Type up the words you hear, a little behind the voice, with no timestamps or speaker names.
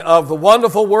Of the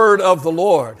wonderful word of the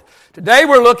Lord. Today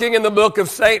we're looking in the book of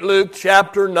St. Luke,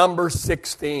 chapter number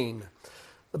 16.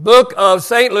 The book of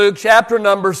St. Luke, chapter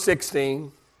number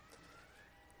 16.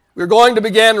 We're going to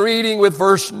begin reading with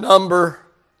verse number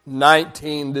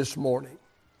 19 this morning.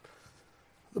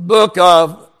 The book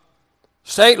of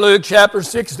St. Luke, chapter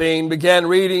 16, began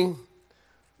reading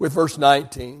with verse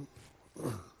 19.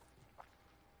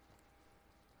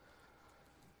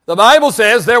 The Bible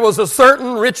says, there was a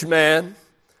certain rich man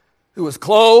who was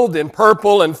clothed in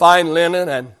purple and fine linen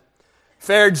and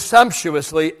fared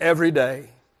sumptuously every day.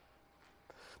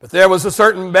 But there was a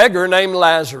certain beggar named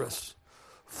Lazarus,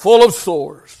 full of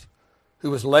sores, who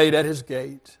was laid at his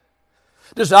gate,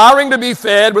 desiring to be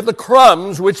fed with the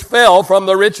crumbs which fell from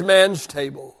the rich man's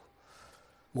table.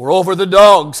 Moreover, the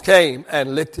dogs came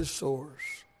and licked his sores.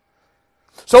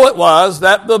 So it was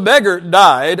that the beggar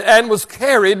died and was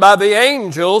carried by the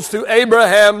angels to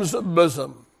Abraham's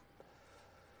bosom.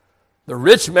 The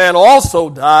rich man also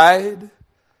died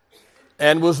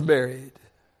and was buried.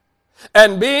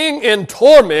 And being in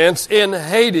torments in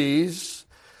Hades,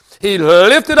 he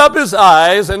lifted up his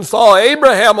eyes and saw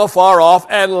Abraham afar off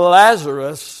and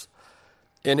Lazarus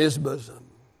in his bosom.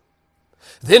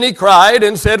 Then he cried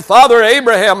and said, Father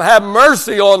Abraham, have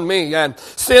mercy on me, and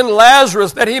send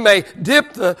Lazarus that he may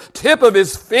dip the tip of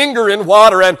his finger in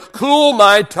water and cool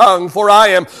my tongue, for I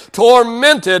am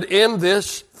tormented in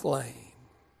this flame.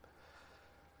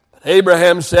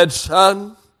 Abraham said,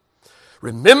 Son,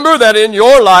 remember that in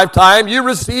your lifetime you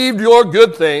received your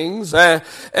good things,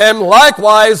 and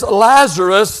likewise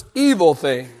Lazarus evil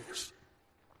things.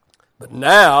 But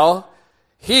now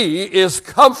he is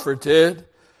comforted,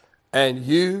 and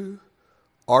you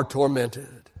are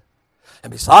tormented.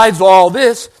 And besides all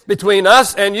this, between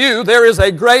us and you there is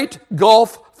a great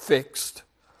gulf fixed,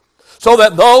 so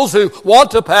that those who want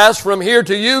to pass from here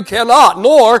to you cannot,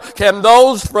 nor can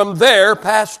those from there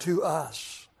pass to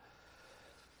us.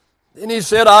 Then he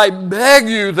said, I beg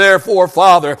you, therefore,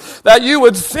 Father, that you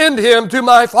would send him to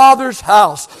my father's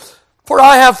house. For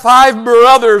I have 5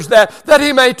 brothers, that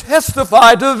he may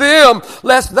testify to them,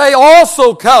 lest they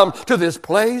also come to this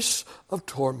place of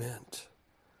torment.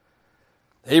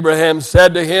 Abraham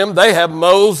said to him, They have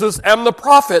Moses and the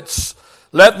prophets.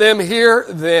 Let them hear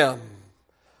them.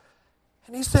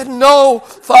 And he said, No,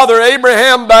 Father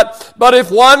Abraham, but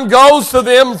if one goes to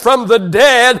them from the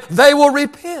dead, they will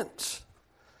repent.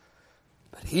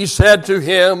 But he said to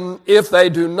him, If they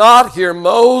do not hear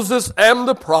Moses and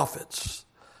the prophets,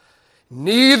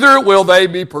 neither will they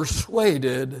be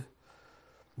persuaded,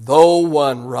 though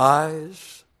one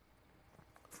rise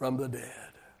from the dead.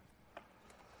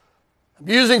 I'm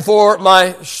using for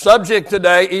my subject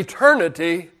today,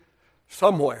 eternity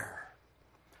somewhere.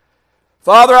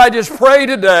 Father, I just pray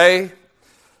today,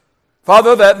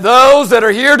 Father, that those that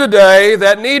are here today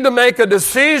that need to make a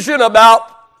decision about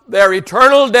their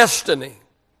eternal destiny,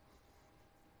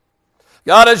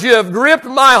 God, as you have gripped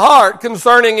my heart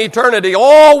concerning eternity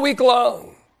all week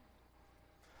long,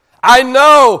 I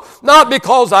know, not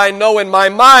because I know in my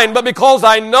mind, but because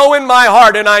I know in my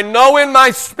heart and I know in my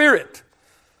spirit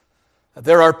that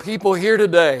there are people here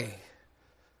today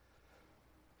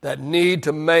that need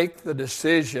to make the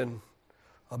decision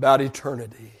about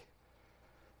eternity.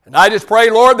 And I just pray,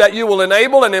 Lord, that you will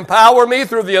enable and empower me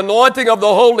through the anointing of the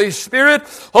Holy Spirit.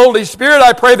 Holy Spirit,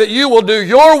 I pray that you will do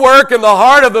your work in the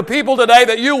heart of the people today,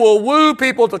 that you will woo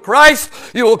people to Christ.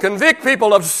 You will convict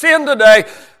people of sin today.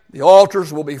 The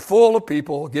altars will be full of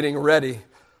people getting ready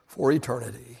for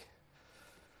eternity.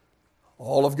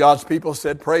 All of God's people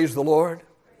said, Praise the Lord.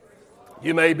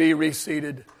 You may be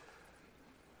reseated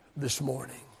this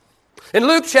morning. In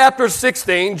Luke chapter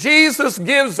 16, Jesus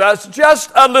gives us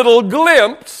just a little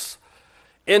glimpse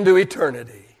into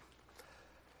eternity.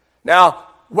 Now,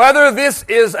 whether this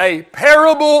is a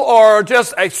parable or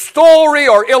just a story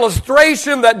or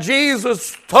illustration that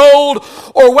Jesus told,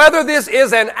 or whether this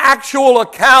is an actual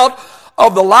account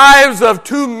of the lives of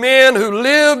 2 men who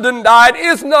lived and died,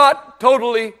 is not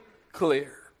totally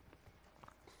clear.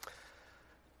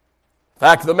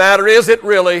 Fact of the matter is, it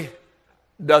really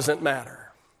doesn't matter.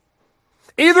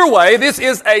 Either way, this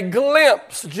is a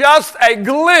glimpse, just a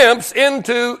glimpse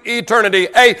into eternity,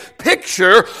 a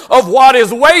picture of what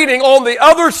is waiting on the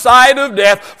other side of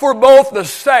death for both the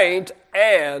saint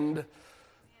and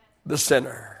the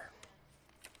sinner.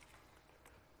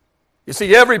 You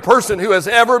see, every person who has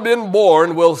ever been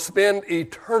born will spend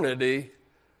eternity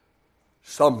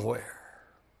somewhere.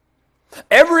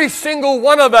 Every single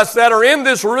one of us that are in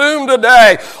this room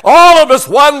today, all of us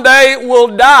one day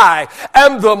will die.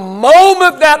 And the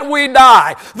moment that we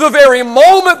die, the very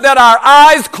moment that our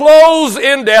eyes close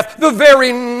in death, the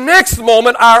very next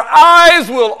moment our eyes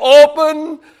will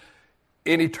open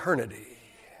in eternity.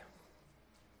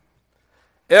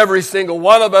 Every single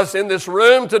one of us in this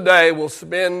room today will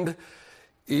spend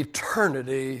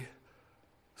eternity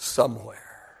somewhere.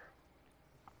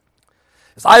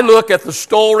 As I look at the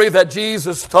story that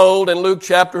Jesus told in Luke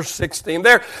chapter 16,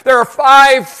 there are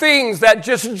 5 things that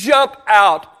just jump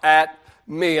out at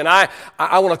me, and I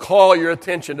want to call your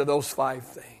attention to those 5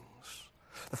 things.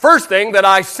 The first thing that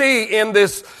I see in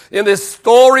this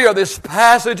story or this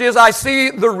passage is I see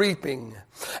the reaping.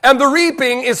 And the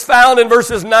reaping is found in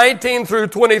verses 19 through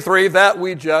 23 that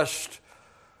we just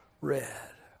read.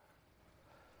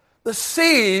 The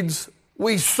seeds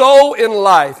we sow in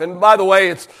life, and by the way,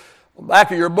 it's on the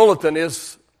back of your bulletin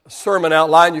is a sermon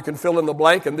outline. You can fill in the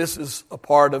blank, and this is a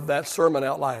part of that sermon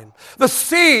outline. The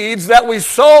seeds that we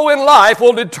sow in life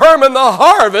will determine the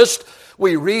harvest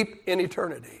we reap in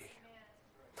eternity.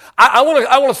 I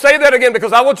want to say that again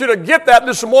because I want you to get that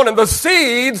this morning. The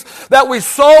seeds that we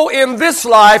sow in this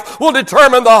life will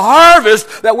determine the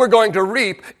harvest that we're going to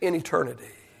reap in eternity.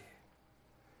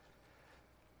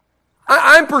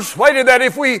 I'm persuaded that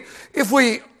if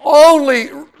we only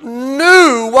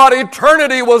knew what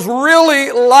eternity was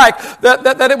really like,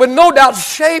 that it would no doubt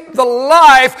shape the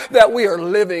life that we are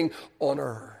living on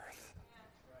earth.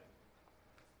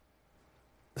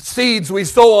 The seeds we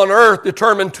sow on earth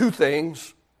determine 2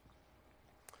 things.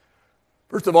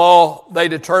 First of all, they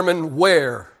determine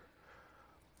where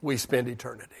we spend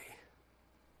eternity.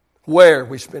 Where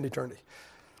we spend eternity.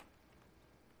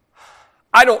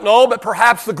 I don't know, but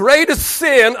perhaps the greatest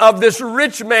sin of this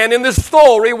rich man in this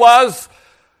story was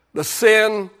the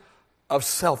sin of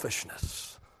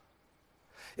selfishness.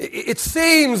 It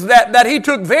seems that he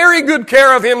took very good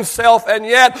care of himself and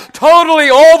yet totally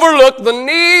overlooked the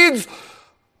needs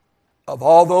of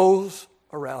all those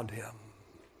around him.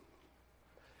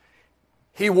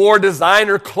 He wore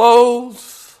designer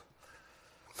clothes.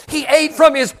 He ate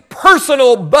from his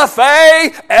personal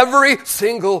buffet every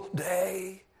single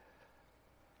day.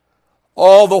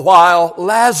 All the while,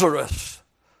 Lazarus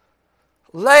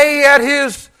lay at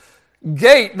his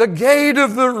gate, the gate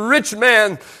of the rich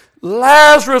man.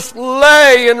 Lazarus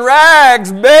lay in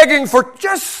rags, begging for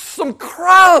just some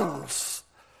crumbs,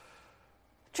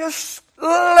 just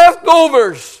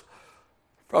leftovers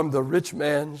from the rich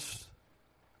man's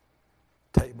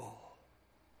table.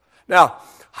 Now,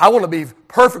 I want to be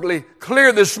perfectly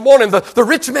clear this morning. The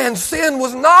rich man's sin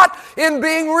was not in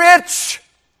being rich,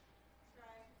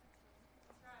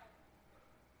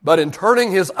 but in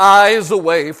turning his eyes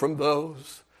away from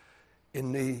those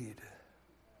in need.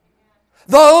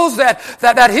 Those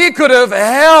that he could have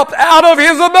helped out of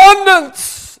his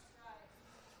abundance.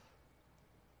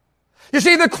 You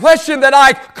see, the question that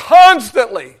I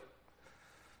constantly,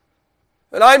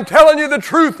 and I'm telling you the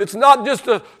truth, it's not just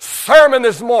a sermon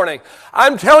this morning.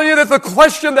 I'm telling you that the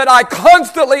question that I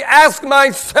constantly ask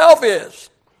myself is,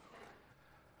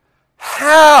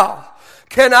 how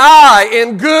can I,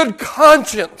 in good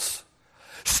conscience,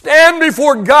 stand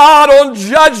before God on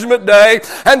Judgment Day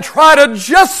and try to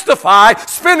justify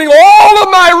spending all of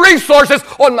my resources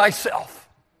on myself?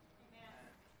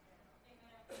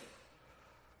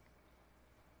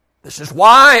 This is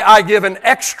why I give an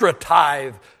extra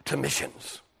tithe to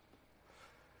missions.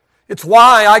 It's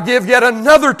why I give yet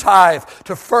another tithe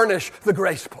to furnish the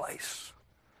Grace Place.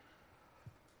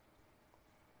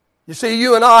 You see,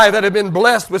 you and I that have been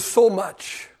blessed with so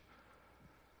much,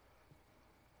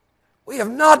 we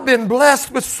have not been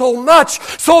blessed with so much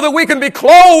so that we can be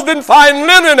clothed in fine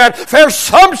linen and fare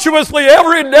sumptuously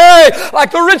every day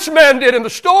like the rich man did in the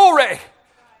story.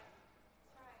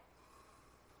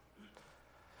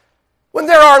 When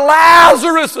there are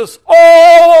Lazaruses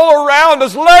all around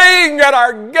us laying at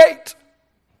our gate.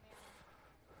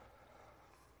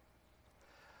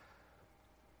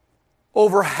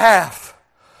 Over half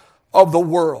of the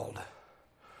world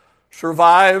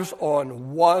survives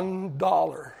on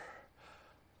 $1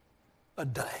 a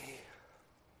day.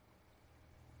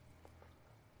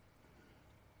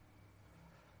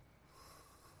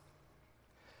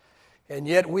 And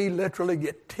yet we literally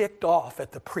get ticked off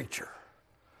at the preacher.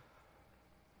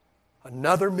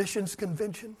 Another missions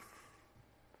convention?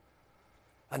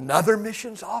 Another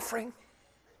missions offering?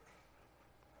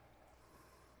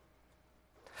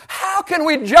 How can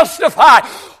we justify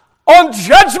on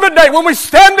Judgment Day when we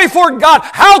stand before God,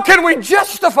 how can we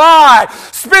justify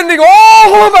spending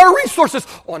all of our resources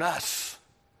on us?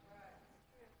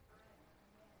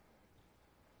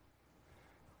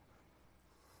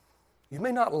 You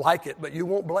may not like it, but you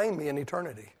won't blame me in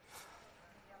eternity.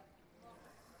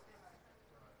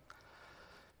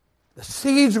 The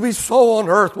seeds we sow on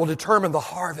earth will determine the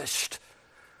harvest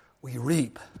we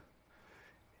reap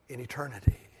in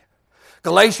eternity.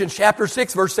 Galatians chapter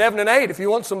 6, verse 7 and 8. If you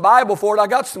want some Bible for it, I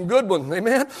got some good ones.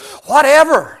 Amen?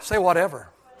 Whatever. Say whatever.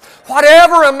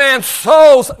 Whatever a man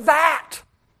sows, that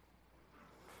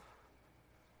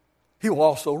he will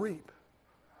also reap.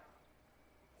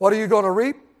 What are you going to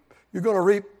reap? You're going to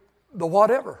reap the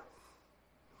whatever.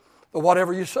 The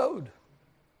whatever you sowed.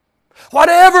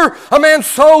 Whatever a man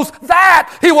sows,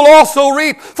 that he will also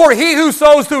reap. For he who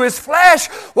sows to his flesh,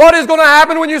 what is going to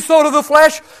happen when you sow to the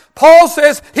flesh? Paul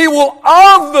says he will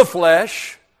of the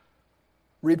flesh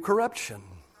reap corruption.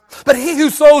 But he who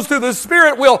sows to the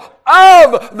Spirit will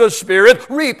of the Spirit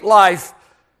reap life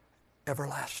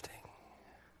everlasting.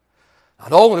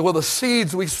 Not only will the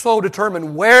seeds we sow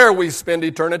determine where we spend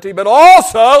eternity, but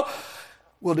also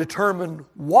will determine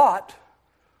what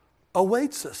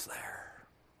awaits us there.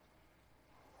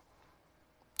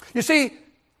 You see,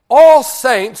 all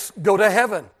saints go to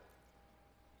heaven,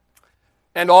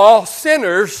 and all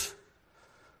sinners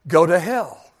go to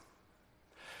hell.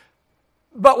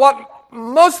 But what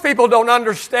most people don't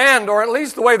understand, or at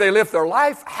least the way they live their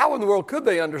life, how in the world could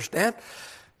they understand?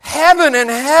 Heaven and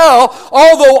hell,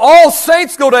 although all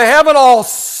saints go to heaven, all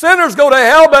sinners go to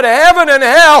hell, but heaven and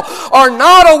hell are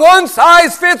not a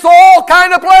one-size-fits-all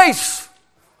kind of place.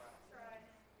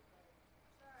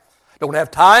 Don't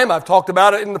have time. I've talked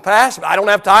about it in the past. I don't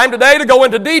have time today to go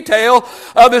into detail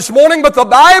this morning, but the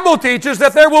Bible teaches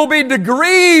that there will be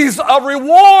degrees of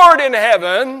reward in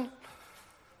heaven,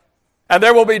 and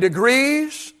there will be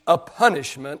degrees of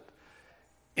punishment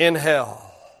in hell.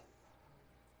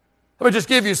 Let me just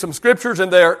give you some scriptures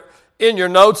in there in your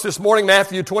notes this morning.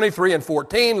 Matthew 23 and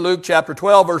 14, Luke chapter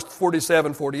 12, verse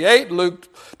 47, 48,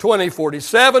 Luke 20,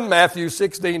 47, Matthew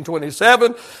 16,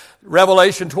 27,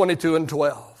 Revelation 22 and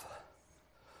 12.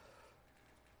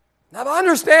 Now, I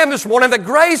understand this morning that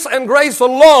grace and grace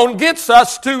alone gets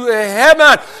us to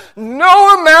heaven.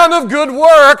 No amount of good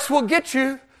works will get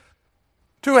you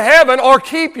to heaven or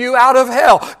keep you out of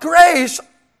hell. Grace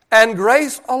and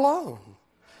grace alone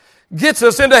gets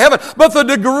us into heaven. But the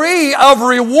degree of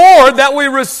reward that we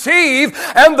receive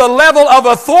and the level of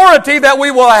authority that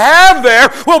we will have there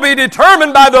will be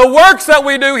determined by the works that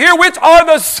we do here, which are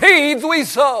the seeds we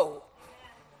sow.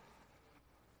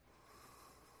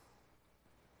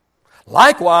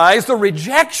 Likewise, the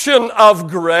rejection of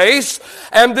grace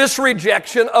and this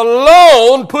rejection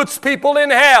alone puts people in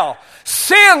hell.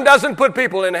 Sin doesn't put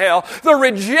people in hell. The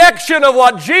rejection of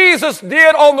what Jesus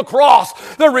did on the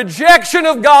cross, the rejection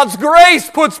of God's grace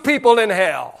puts people in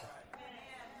hell.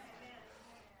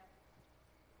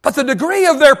 But the degree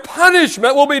of their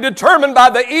punishment will be determined by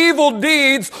the evil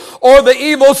deeds or the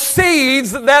evil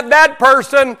seeds that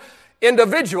person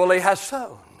individually has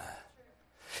sown.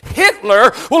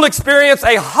 Hitler will experience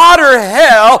a hotter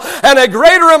hell and a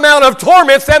greater amount of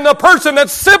torments than the person that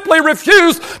simply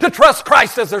refused to trust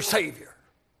Christ as their Savior.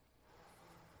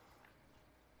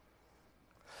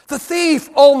 The thief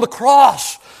on the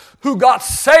cross who got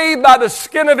saved by the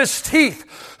skin of his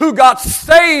teeth, who got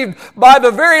saved by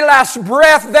the very last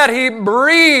breath that he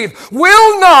breathed,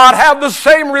 will not have the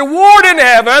same reward in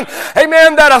heaven,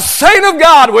 amen, that a saint of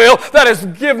God will that has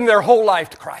given their whole life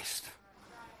to Christ.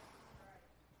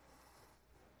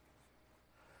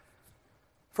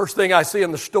 First thing I see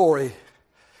in the story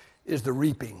is the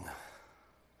reaping.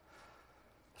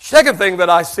 Second thing that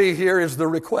I see here is the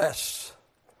requests.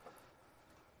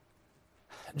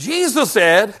 Jesus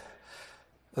said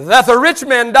that the rich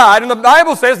man died, and the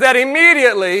Bible says that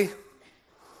immediately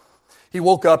he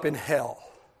woke up in hell.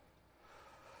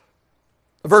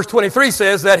 Verse 23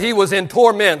 says that he was in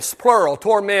torments, plural,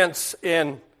 torments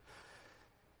in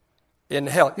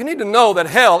hell. You need to know that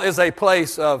hell is a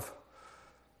place of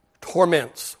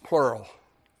torments, plural.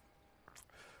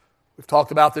 We've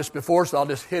talked about this before, so I'll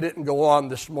just hit it and go on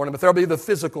this morning. But there'll be the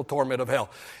physical torment of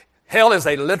hell. Hell is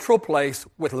a literal place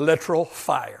with literal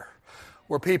fire,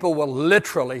 where people will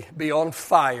literally be on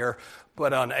fire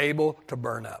but unable to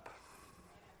burn up.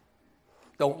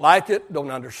 Don't like it, don't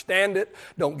understand it,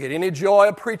 don't get any joy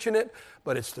of preaching it,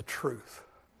 but it's the truth.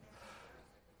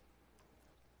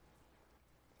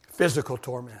 Physical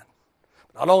torment.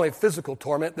 Not only physical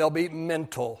torment, there'll be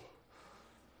mental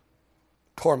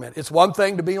torment. It's one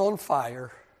thing to be on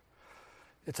fire.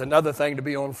 It's another thing to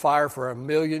be on fire for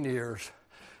 1,000,000 years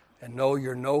and know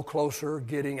you're no closer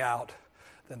getting out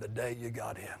than the day you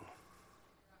got in.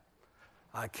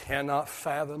 I cannot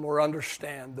fathom or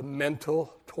understand the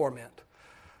mental torment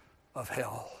of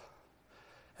hell.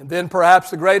 And then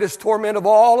perhaps the greatest torment of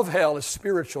all of hell is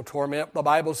spiritual torment. The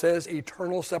Bible says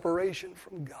eternal separation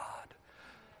from God.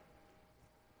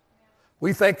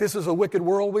 We think this is a wicked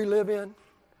world we live in.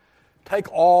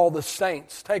 Take all the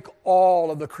saints, take all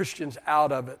of the Christians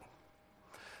out of it.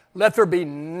 Let there be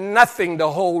nothing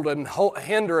to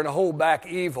hinder and hold back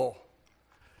evil.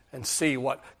 And see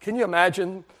what, can you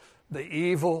imagine the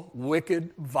evil,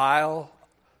 wicked, vile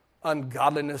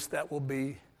ungodliness that will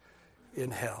be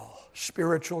in hell?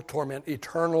 Spiritual torment,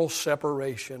 eternal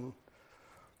separation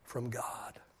from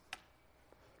God.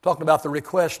 Talking about the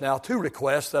request now, two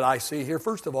requests that I see here.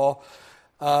 First of all,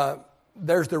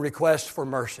 there's the request for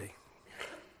mercy.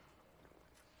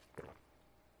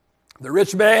 The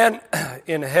rich man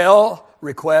in hell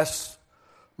requests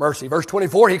mercy. Verse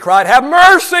 24, he cried, "Have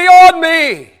mercy on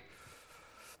me."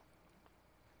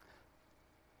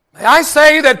 May I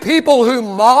say that people who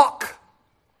mock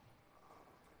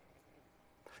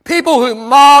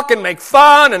and make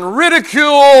fun and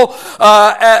ridicule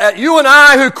at you and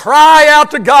I who cry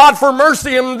out to God for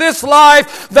mercy in this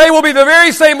life, they will be the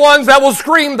very same ones that will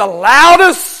scream the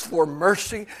loudest for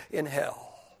mercy in hell.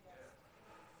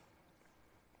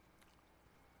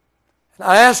 And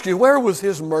I ask you, where was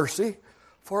his mercy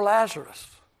for Lazarus,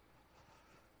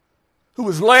 who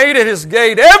was laid at his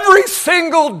gate every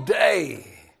single day?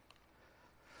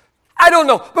 I don't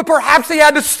know, but perhaps he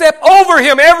had to step over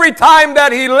him every time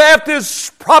that he left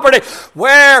his property.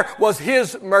 Where was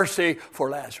his mercy for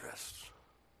Lazarus?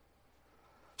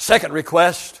 Second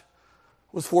request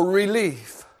was for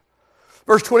relief.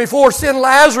 Verse 24, "Send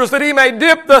Lazarus that he may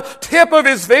dip the tip of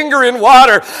his finger in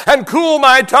water and cool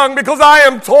my tongue, because I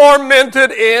am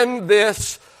tormented in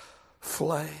this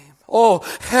flame." Oh,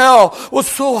 hell was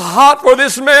so hot for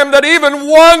this man that even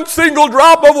one single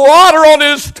drop of water on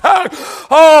his tongue,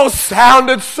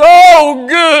 sounded so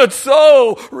good,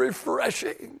 so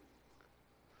refreshing.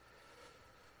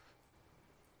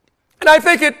 And I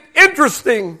think it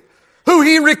interesting who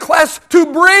he requests to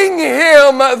bring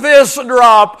him this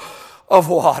drop of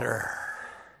water.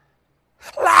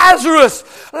 Lazarus,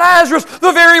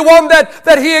 the very one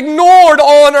that he ignored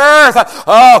on earth.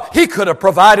 Oh, he could have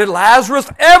provided Lazarus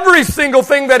every single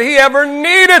thing that he ever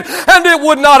needed, and it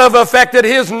would not have affected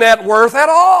his net worth at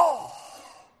all.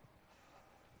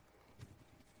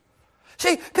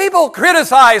 See, people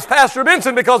criticize Pastor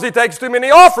Benson because he takes too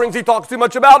many offerings. He talks too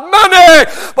much about money.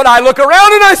 But I look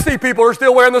around and I see people are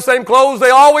still wearing the same clothes they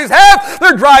always have.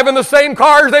 They're driving the same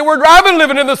cars they were driving,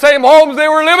 living in the same homes they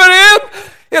were living in.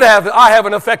 I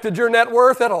haven't affected your net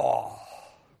worth at all.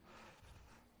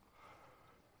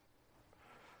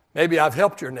 Maybe I've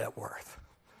helped your net worth.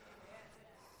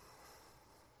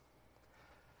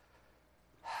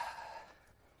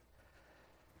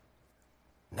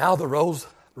 Now the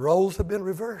roles have been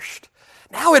reversed.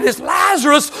 Now it is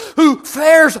Lazarus who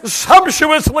fares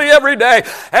sumptuously every day,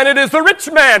 and it is the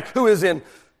rich man who is in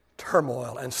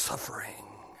turmoil and suffering.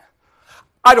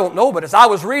 I don't know, but as I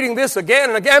was reading this again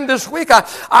and again this week,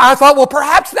 I thought, well,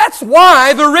 perhaps that's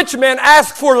why the rich man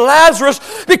asked for Lazarus,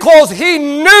 because he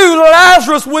knew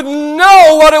Lazarus would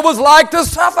know what it was like to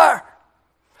suffer.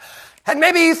 And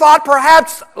maybe he thought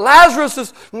perhaps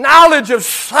Lazarus' knowledge of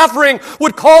suffering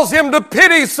would cause him to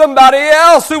pity somebody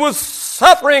else who was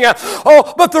suffering.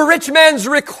 But the rich man's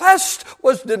request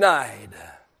was denied.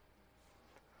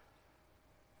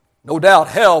 No doubt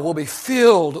hell will be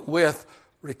filled with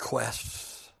requests.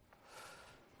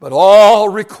 But all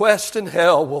requests in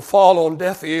hell will fall on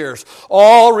deaf ears.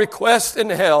 All requests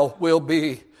in hell will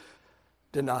be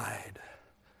denied.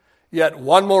 Yet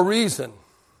one more reason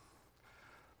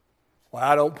why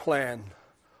I don't plan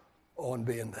on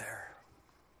being there.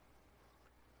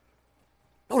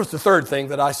 Notice the third thing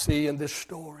that I see in this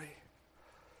story.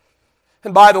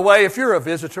 And by the way, if you're a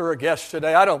visitor or a guest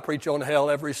today, I don't preach on hell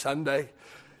every Sunday.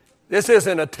 This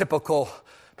isn't a typical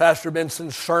Pastor Benson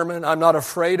sermon. I'm not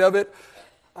afraid of it.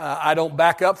 I don't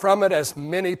back up from it as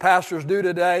many pastors do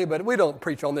today, but we don't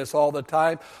preach on this all the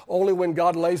time, only when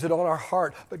God lays it on our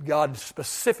heart. But God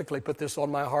specifically put this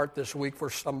on my heart this week for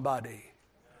somebody.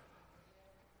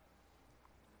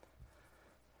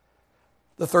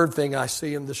 The third thing I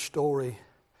see in this story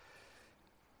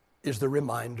is the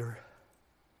reminder.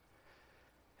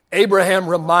 Abraham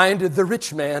reminded the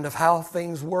rich man of how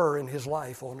things were in his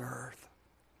life on earth.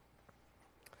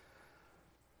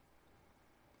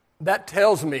 That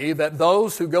tells me that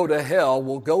those who go to hell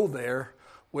will go there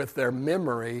with their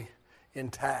memory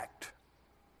intact.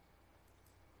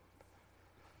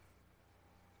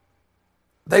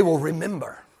 They will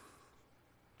remember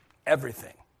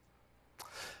everything.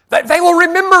 They will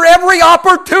remember every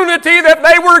opportunity that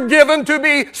they were given to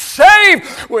be saved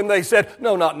when they said,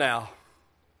 "No, not now.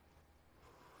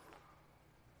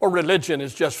 or religion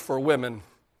is just for women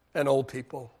and old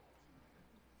people.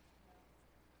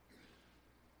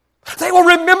 They will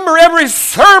remember every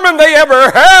sermon they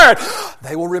ever heard.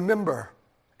 They will remember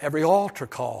every altar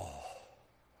call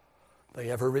they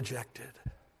ever rejected.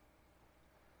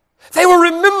 They will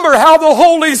remember how the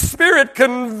Holy Spirit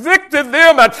convicted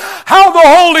them and how the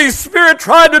Holy Spirit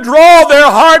tried to draw their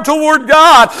heart toward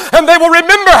God. And they will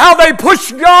remember how they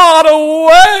pushed God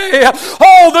away.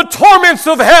 Oh, the torments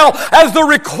of hell as the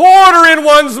recorder in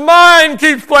one's mind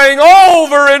keeps playing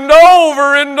over and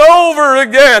over and over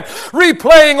again,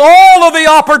 replaying all of the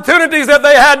opportunities that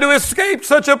they had to escape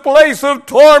such a place of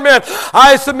torment.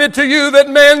 I submit to you that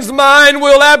man's mind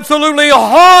will absolutely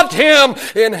haunt him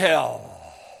in hell.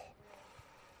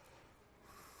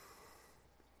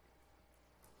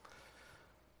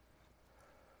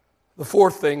 The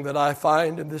fourth thing that I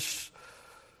find in this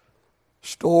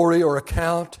story or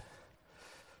account,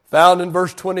 found in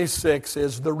verse 26,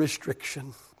 is the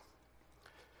restriction.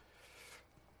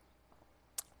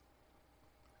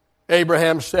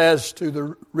 Abraham says to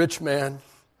the rich man,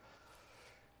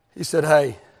 he said,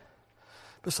 hey,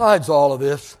 besides all of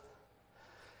this,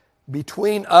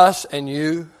 between us and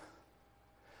you,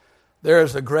 there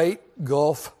is a great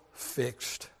gulf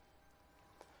fixed,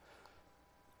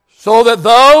 so that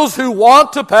those who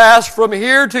want to pass from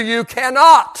here to you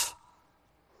cannot,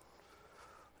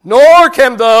 nor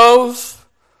can those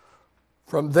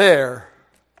from there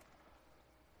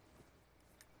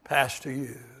pass to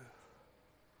you.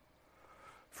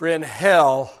 Friend,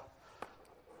 hell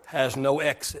has no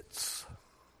exits.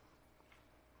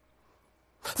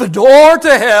 The door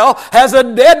to hell has a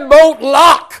deadbolt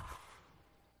lock,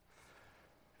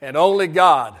 and only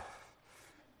God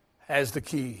has the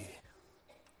key.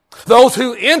 Those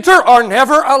who enter are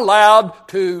never allowed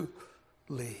to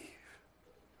leave.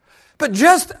 But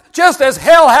just as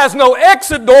hell has no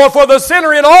exit door for the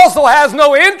sinner, it also has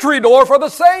no entry door for the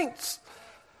saints.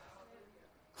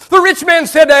 The rich man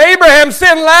said to Abraham,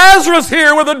 send Lazarus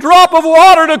here with a drop of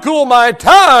water to cool my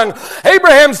tongue.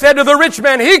 Abraham said to the rich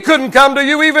man, he couldn't come to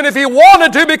you even if he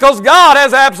wanted to, because God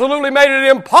has absolutely made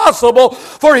it impossible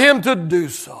for him to do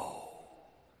so.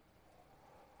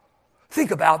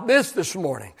 Think about this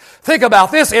morning. Think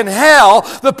about this. In hell,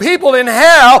 the people in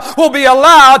hell will be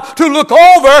allowed to look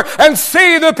over and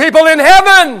see the people in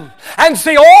heaven and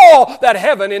see all that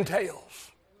heaven entails.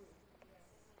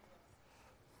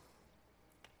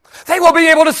 They will be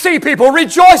able to see people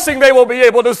rejoicing. They will be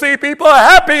able to see people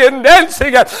happy and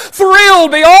dancing and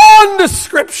thrilled beyond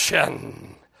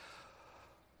description.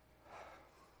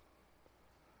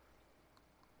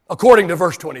 According to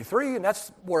verse 23, and that's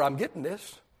where I'm getting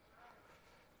this,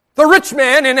 the rich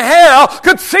man in hell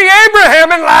could see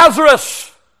Abraham and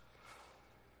Lazarus.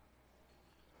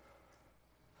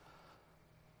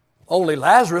 Only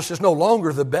Lazarus is no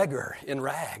longer the beggar in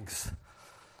rags.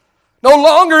 No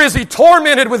longer is he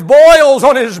tormented with boils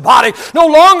on his body. No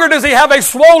longer does he have a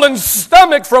swollen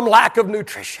stomach from lack of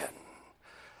nutrition.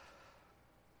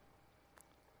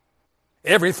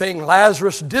 Everything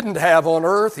Lazarus didn't have on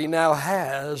earth, he now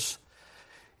has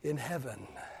in heaven.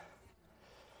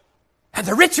 And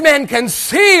the rich man can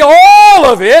see all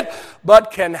of it,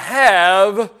 but can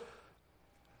have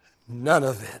none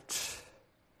of it.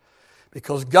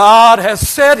 Because God has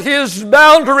set His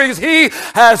boundaries. He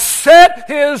has set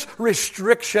His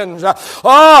restrictions.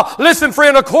 Oh, listen,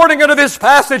 friend, according unto this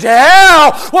passage,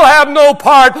 hell will have no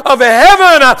part of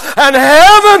heaven, and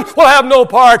heaven will have no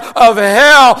part of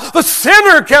hell. The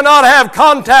sinner cannot have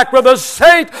contact with the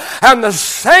saint, and the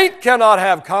saint cannot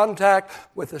have contact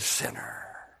with the sinner.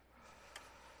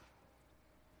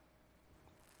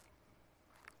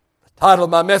 The title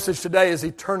of my message today is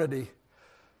Eternity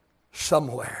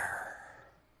Somewhere.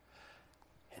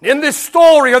 In this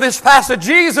story or this passage,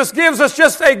 Jesus gives us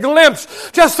just a glimpse,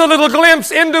 just a little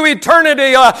glimpse into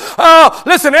eternity.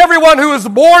 Listen, everyone who is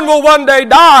born will one day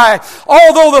die.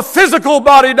 Although the physical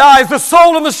body dies, the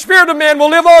soul and the spirit of man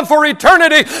will live on for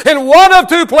eternity in one of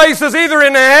two places, either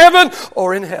in heaven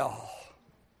or in hell.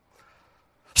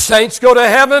 Saints go to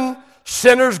heaven,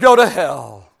 sinners go to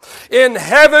hell. In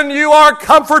heaven you are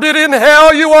comforted, in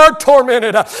hell you are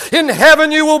tormented. In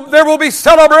heaven there will be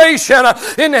celebration.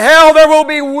 In hell there will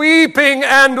be weeping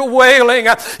and wailing.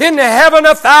 In heaven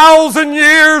 1,000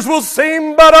 years will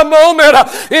seem but a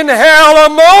moment. In hell a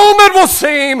moment will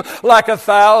seem like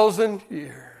 1,000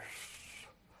 years.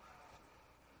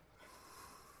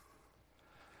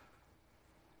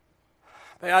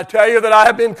 May I tell you that I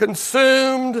have been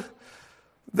consumed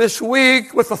this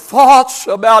week with the thoughts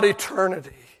about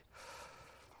eternity.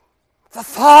 The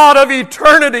thought of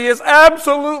eternity is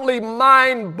absolutely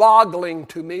mind-boggling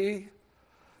to me.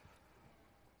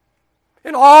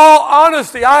 In all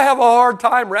honesty, I have a hard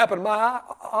time wrapping my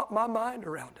mind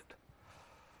around it.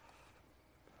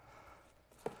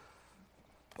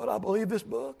 But I believe this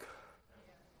book.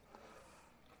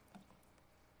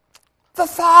 The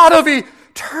thought of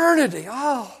eternity.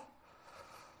 How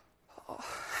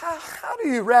do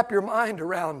you wrap your mind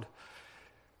around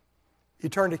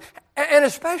eternity? And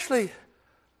especially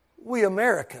we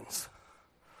Americans.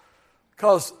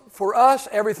 Because for us,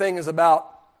 everything is about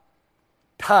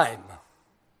time.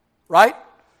 Right?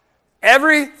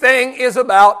 Everything is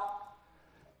about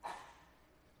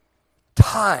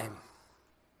time.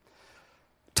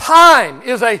 Time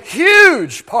is a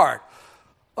huge part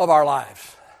of our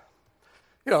lives.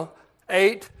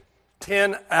 8,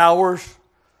 10 hours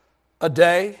a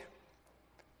day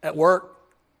at work,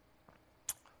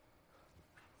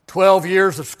 12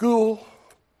 years of school,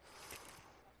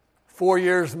 4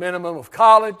 years minimum of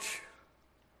college,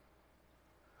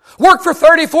 work for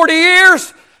 30, 40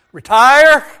 years,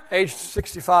 retire, age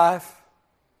 65,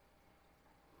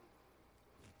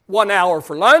 1 hour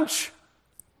for lunch,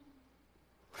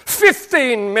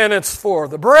 15 minutes for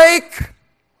the break.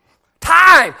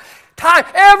 Time.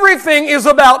 Everything is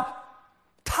about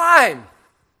time.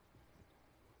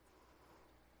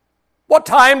 What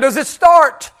time does it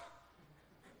start?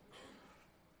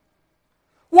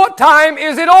 What time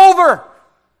is it over?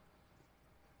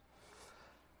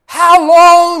 How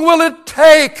long will it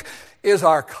take is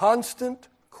our constant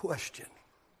question.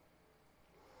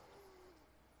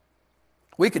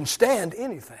 We can stand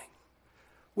anything.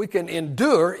 We can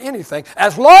endure anything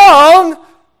as long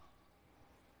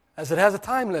as it has a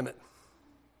time limit.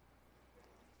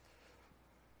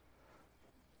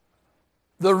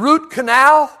 The root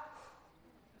canal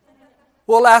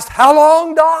will last how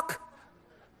long, Doc?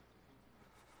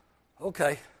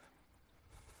 Okay.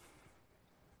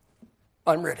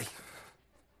 I'm ready.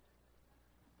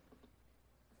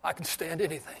 I can stand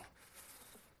anything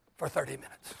for 30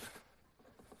 minutes.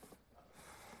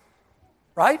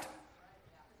 Right?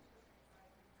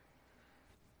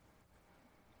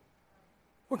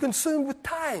 We're consumed with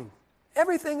time.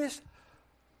 Everything is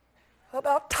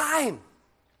about time.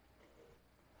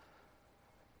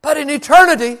 But in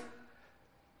eternity,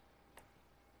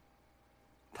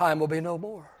 time will be no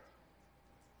more.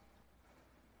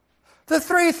 The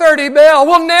 3:30 bell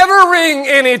will never ring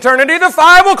in eternity. The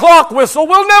 5 o'clock whistle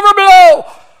will never blow.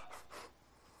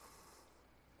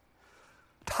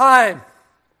 Time,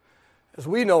 as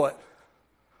we know it,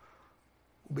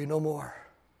 will be no more.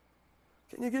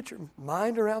 Can you get your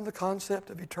mind around the concept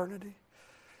of eternity?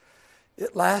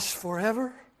 It lasts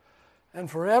forever and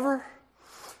forever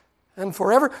and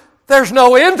forever. There's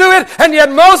no end to it, and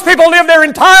yet most people live their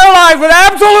entire life with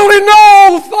absolutely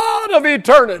no thought of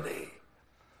eternity.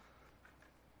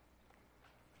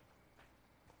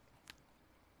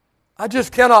 I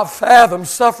just cannot fathom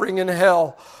suffering in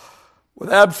hell with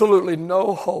absolutely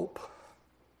no hope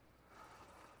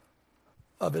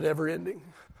of it ever ending.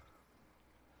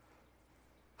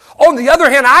 On the other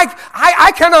hand,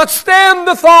 I cannot stand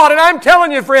the thought, and I'm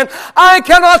telling you, friend, I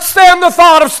cannot stand the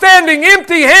thought of standing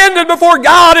empty-handed before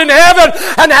God in heaven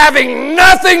and having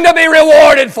nothing to be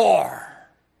rewarded for.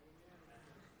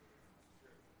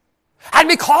 And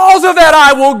because of that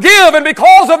I will give, and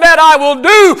because of that I will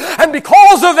do, and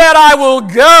because of that I will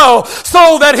go,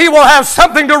 so that He will have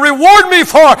something to reward me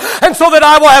for, and so that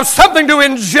I will have something to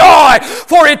enjoy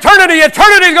for eternity.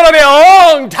 Eternity is going to be a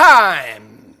long time.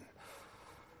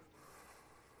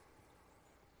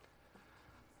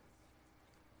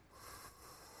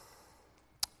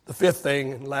 The fifth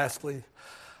thing, and lastly,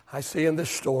 I see in this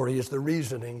story is the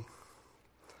reasoning.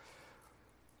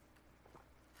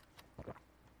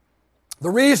 The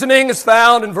reasoning is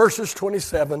found in verses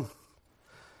 27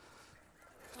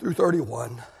 through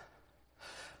 31.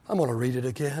 I'm going to read it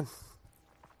again.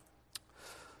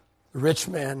 The rich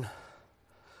man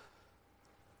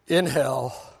in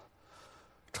hell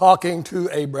talking to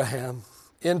Abraham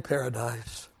in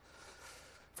paradise.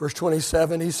 Verse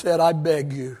 27, he said, I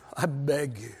beg you,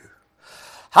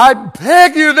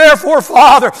 therefore,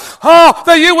 Father,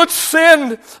 that you would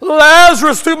send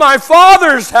Lazarus to my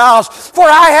father's house, for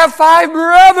I have 5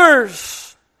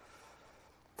 brothers,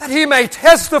 that he may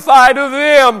testify to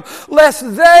them,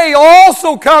 lest they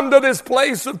also come to this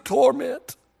place of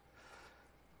torment.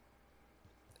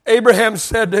 Abraham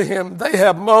said to him, they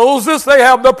have Moses, they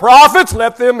have the prophets,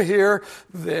 let them hear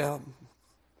them.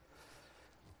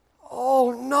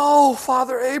 Oh no,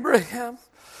 Father Abraham.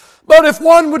 But if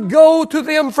one would go to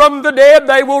them from the dead,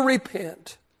 they will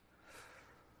repent.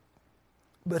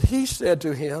 But he said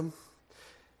to him,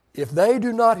 if they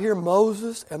do not hear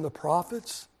Moses and the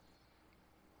prophets,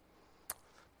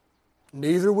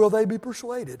 neither will they be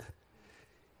persuaded,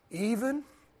 even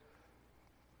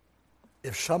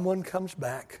if someone comes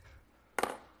back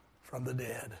from the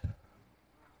dead.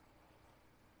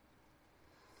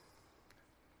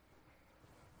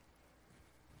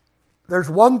 There's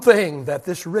one thing that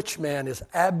this rich man is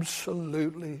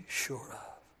absolutely sure of.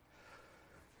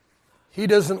 He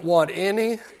doesn't want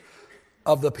any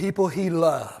of the people he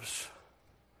loves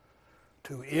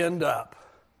to end up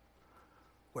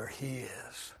where he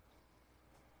is.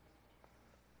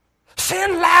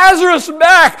 Send Lazarus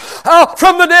back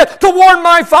from the dead to warn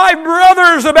my 5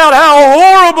 brothers about how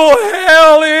horrible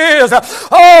hell is.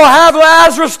 Oh, have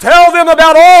Lazarus tell them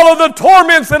about all of the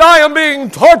torments that I am being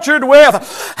tortured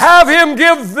with. Have him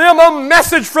give them a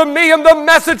message from me, and the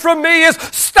message from me is,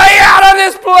 stay out of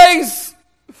this place.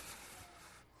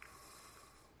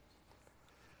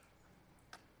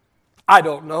 I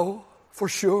don't know for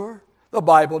sure. The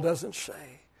Bible doesn't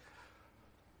say.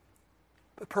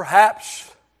 But perhaps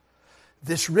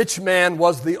this rich man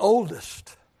was the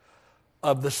oldest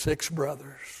of the 6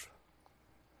 brothers.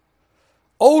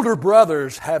 Older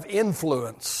brothers have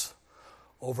influence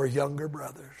over younger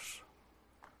brothers.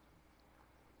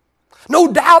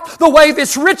 No doubt the way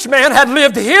this rich man had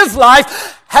lived his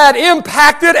life had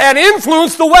impacted and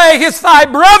influenced the way his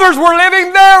 5 brothers were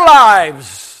living their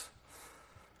lives.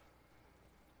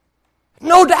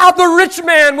 No doubt the rich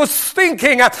man was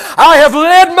thinking, I have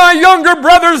led my younger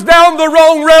brothers down the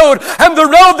wrong road, and the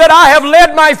road that I have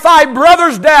led my 5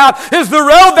 brothers down is the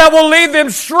road that will lead them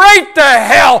straight to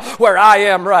hell where I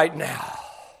am right now.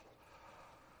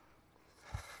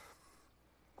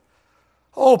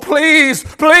 Oh, please,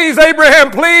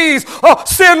 Abraham, please,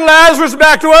 send Lazarus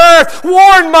back to earth.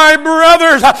 Warn my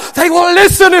brothers. They will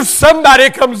listen if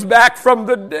somebody comes back from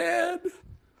the dead.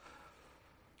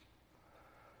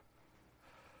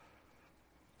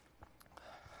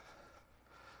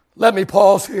 Let me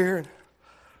pause here and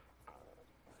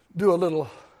do a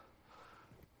little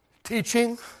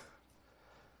teaching,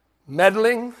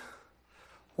 meddling,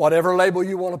 whatever label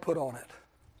you want to put on it.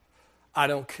 I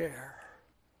don't care.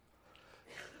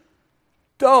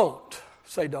 Don't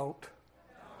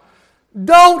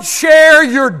share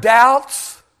your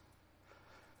doubts,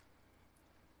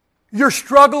 your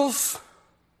struggles,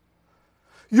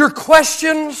 your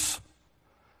questions,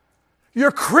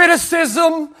 your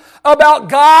criticism about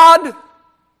God,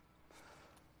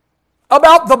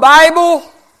 about the Bible,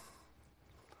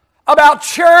 about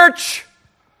church,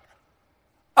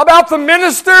 about the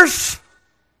ministers.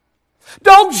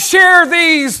 Don't share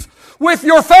these with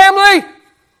your family.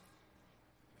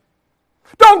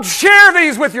 Don't share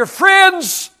these with your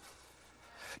friends.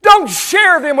 Don't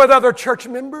share them with other church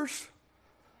members.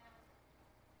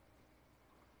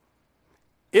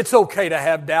 It's okay to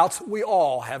have doubts. We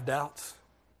all have doubts.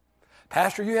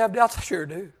 Pastor, you have doubts? I sure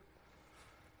do.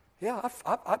 Yeah,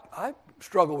 I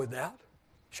struggle with that.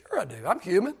 Sure I do. I'm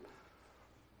human.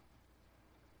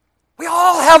 We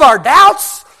all have our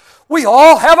doubts. We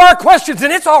all have our questions,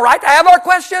 and it's all right to have our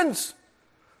questions.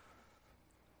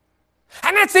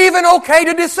 And it's even okay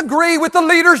to disagree with the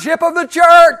leadership of the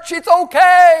church. It's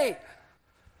okay.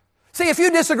 See, if you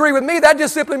disagree with me, that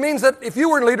just simply means that if you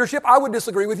were in leadership, I would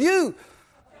disagree with you.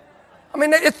 I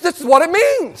mean, this is what it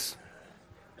means.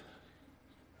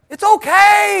 It's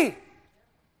okay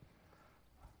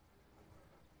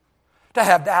to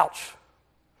have doubts.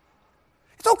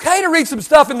 It's okay to read some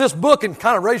stuff in this book and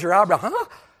kind of raise your eyebrow. Huh?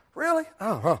 Really?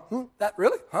 That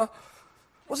really? Huh?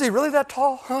 Was he really that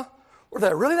tall? Huh? Were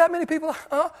there really that many people?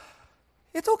 Huh?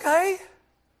 It's okay.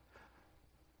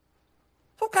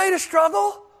 It's okay to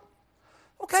struggle.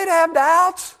 Okay to have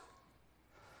doubts.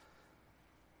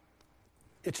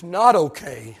 It's not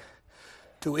okay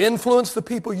to influence the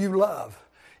people you love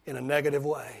in a negative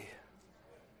way.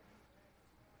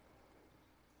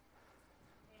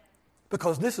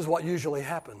 Because this is what usually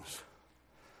happens.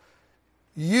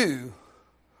 You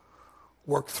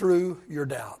work through your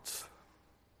doubts.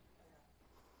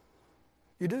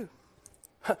 You do.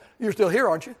 You're still here,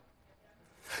 aren't you?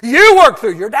 You work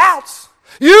through your doubts.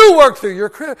 You work through your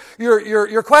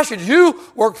questions. You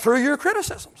work through your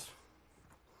criticisms.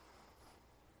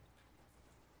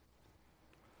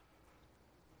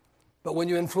 But when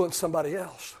you influence somebody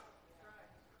else,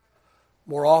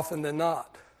 more often than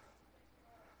not,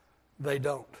 they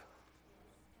don't.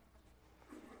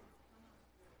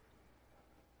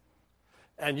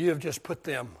 And you have just put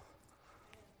them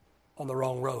on the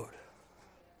wrong road.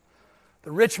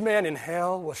 The rich man in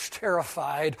hell was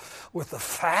terrified with the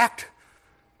fact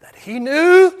that he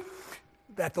knew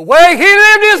that the way he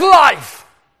lived his life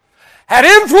had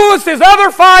influenced his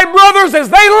other 5 brothers as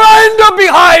they lined up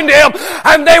behind him,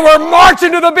 and they were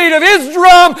marching to the beat of his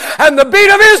drum, and the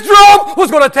beat of his drum was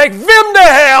going to take them to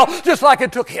hell just like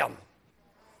it took him.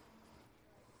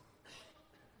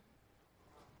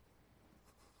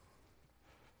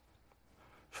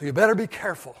 So you better be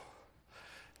careful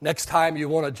next time you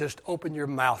want to just open your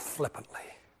mouth flippantly,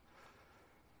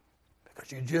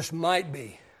 because you just might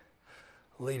be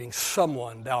leading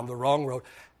someone down the wrong road.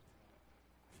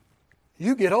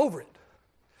 You get over it.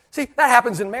 See, that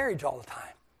happens in marriage all the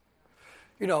time.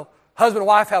 You know, husband and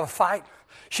wife have a fight.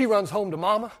 She runs home to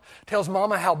mama, tells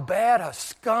mama how bad a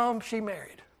scum she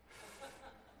married.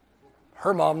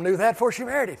 Her mom knew that before she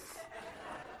married him.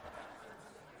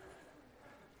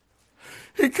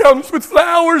 He comes with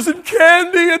flowers and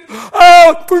candy and,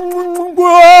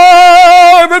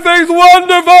 everything's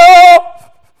wonderful.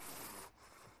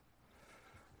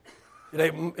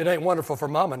 It ain't wonderful for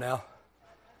mama now.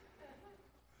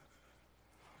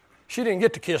 She didn't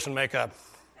get to kiss and make up.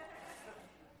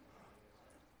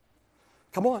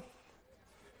 Come on.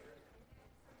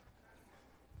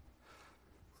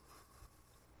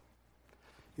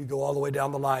 You go all the way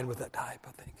down the line with that type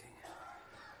of thinking.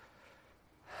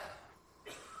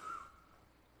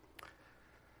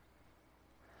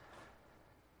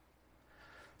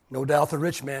 No doubt the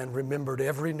rich man remembered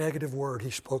every negative word he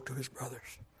spoke to his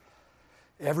brothers.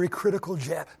 Every critical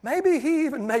jab. Maybe he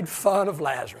even made fun of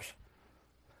Lazarus.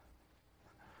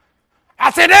 I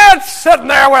said, it's sitting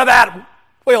there with that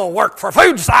 "we'll work for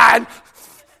food" sign.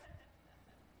 If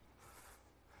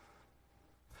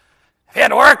he had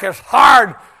to work as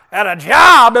hard at a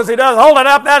job as he does holding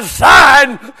up that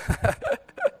sign.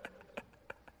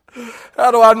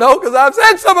 How do I know? Because I've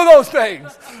said some of those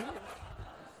things.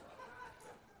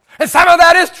 And some of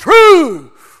that is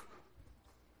true.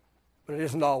 But it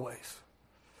isn't always.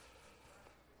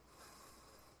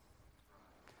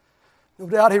 No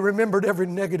doubt he remembered every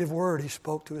negative word he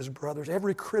spoke to his brothers,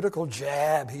 every critical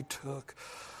jab he took,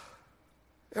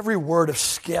 every word of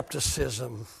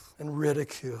skepticism and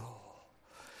ridicule.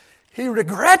 He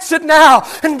regrets it now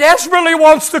and desperately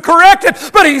wants to correct it,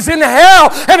 but he's in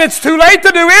hell, and it's too late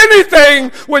to do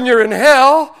anything when you're in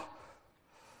hell.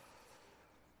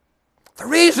 The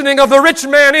reasoning of the rich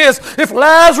man is, if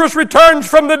Lazarus returns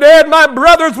from the dead, my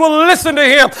brothers will listen to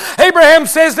him. Abraham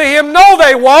says to him, no,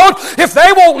 they won't. If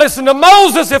they won't listen to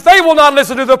Moses, if they will not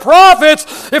listen to the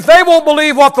prophets, if they won't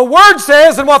believe what the Word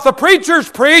says and what the preachers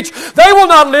preach, they will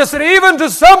not listen even to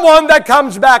someone that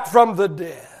comes back from the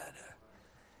dead.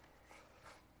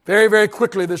 Very, very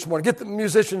quickly this morning. Get the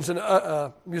musicians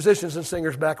and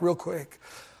singers back real quick.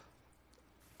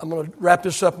 I'm going to wrap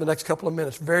this up in the next couple of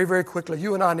minutes. Very, very quickly.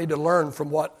 You and I need to learn from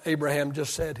what Abraham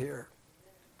just said here.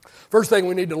 First thing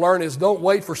we need to learn is don't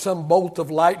wait for some bolt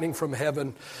of lightning from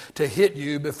heaven to hit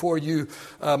you before you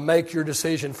make your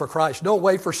decision for Christ. Don't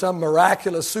wait for some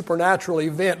miraculous supernatural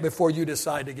event before you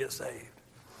decide to get saved.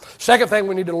 Second thing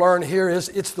we need to learn here is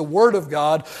it's the Word of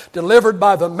God, delivered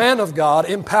by the man of God,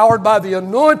 empowered by the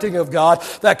anointing of God,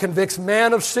 that convicts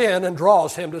man of sin and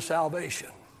draws him to salvation.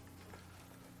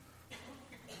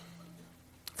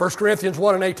 1 Corinthians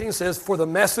 1:18 says, for the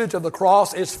message of the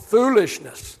cross is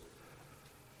foolishness.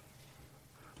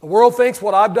 The world thinks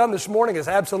what I've done this morning is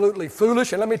absolutely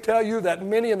foolish, and let me tell you that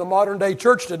many in the modern day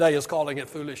church today is calling it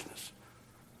foolishness.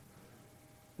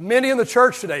 Many in the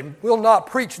church today will not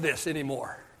preach this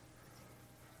anymore.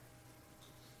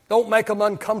 Don't make them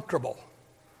uncomfortable.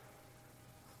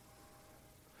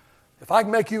 If I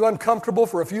can make you uncomfortable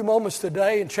for a few moments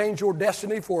today and change your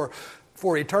destiny for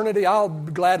eternity, I'll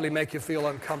gladly make you feel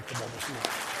uncomfortable this morning.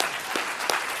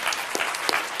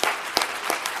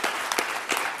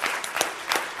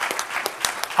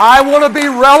 I want to be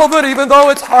relevant, even though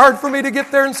it's hard for me to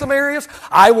get there in some areas.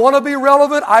 I want to be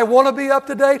relevant. I want to be up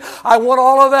to date. I want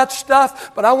all of that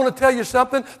stuff. But I want to tell you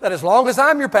something, that as long as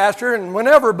I'm your pastor, and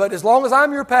whenever, but as long as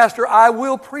I'm your pastor, I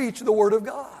will preach the Word of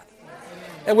God.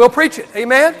 And we'll preach it.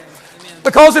 Amen?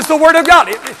 Because it's the Word of God.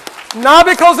 Not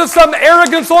because of some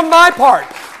arrogance on my part.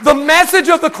 The message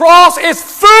of the cross is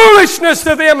foolishness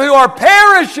to them who are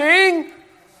perishing.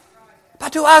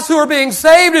 But to us who are being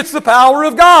saved, it's the power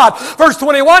of God. Verse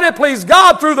 21, it pleased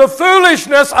God through the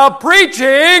foolishness of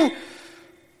preaching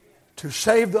to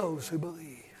save those who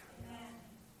believe.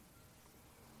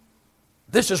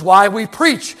 This is why we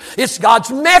preach. It's God's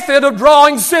method of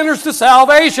drawing sinners to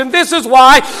salvation. This is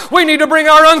why we need to bring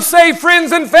our unsaved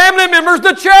friends and family members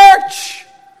to church.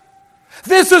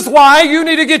 This is why you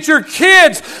need to get your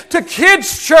kids to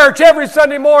kids' church every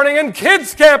Sunday morning and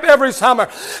kids' camp every summer.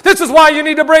 This is why you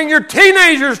need to bring your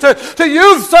teenagers to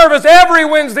youth service every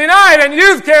Wednesday night and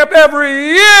youth camp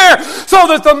every year, so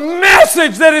that the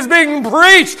message that is being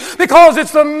preached, because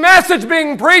it's the message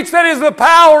being preached that is the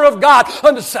power of God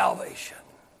unto salvation.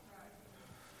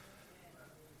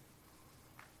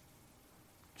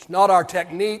 It's not our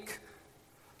technique.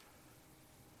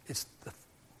 It's the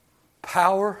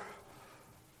power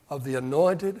of the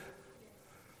anointed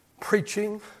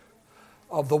preaching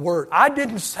of the Word. I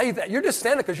didn't say that. You're just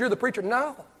saying it because you're the preacher.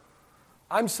 No.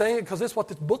 I'm saying it because that's what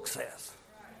this book says.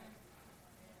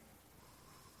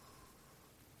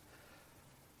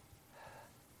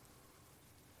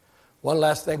 One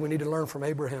last thing we need to learn from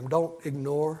Abraham. Don't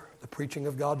ignore the preaching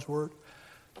of God's Word.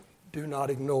 Do not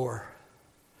ignore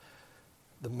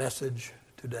the message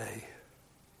today.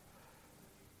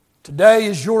 Today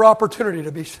is your opportunity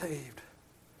to be saved.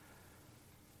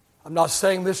 I'm not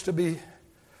saying this to be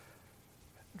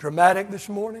dramatic this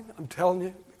morning. I'm telling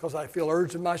you because I feel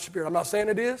urged in my spirit. I'm not saying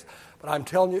it is, but I'm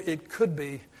telling you it could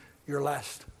be your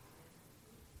last.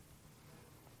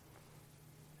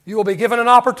 You will be given an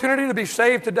opportunity to be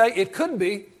saved today. It could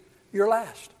be your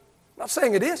last. I'm not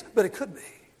saying it is, but it could be.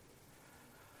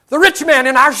 The rich man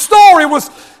in our story was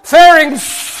faring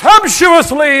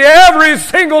sumptuously every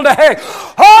single day.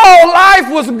 Oh,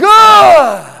 life was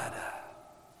good.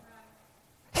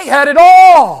 He had it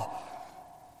all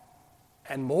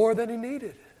and more than he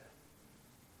needed.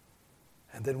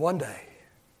 And then one day,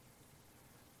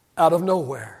 out of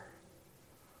nowhere,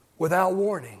 without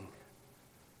warning,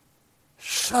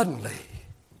 suddenly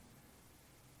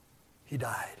he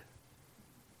died.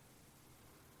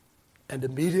 And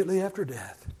immediately after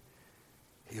death,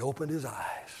 he opened his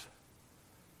eyes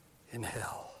in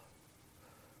hell.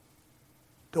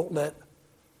 Don't let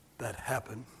that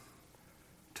happen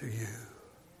to you.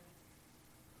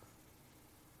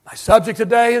 My subject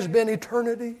today has been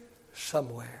eternity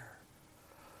somewhere.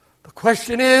 The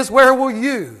question is, where will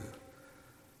you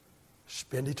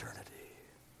spend eternity?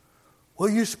 Will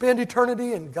you spend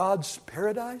eternity in God's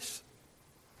paradise?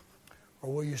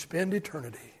 Or will you spend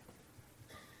eternity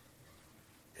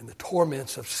in the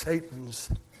torments of Satan's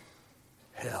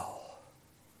hell?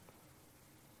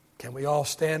 Can we all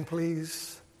stand,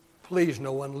 please? Please,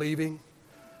 no one leaving.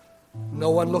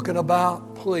 No one looking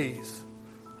about, please.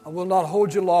 I will not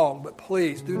hold you long, but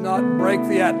please do not break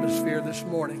the atmosphere this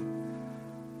morning.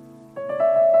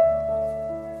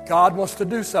 God wants to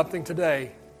do something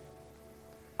today.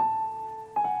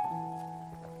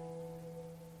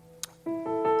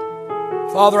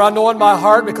 Father, I know in my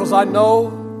heart, because I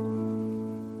know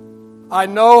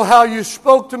how you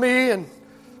spoke to me, and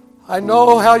I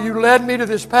know how you led me to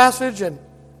this passage, and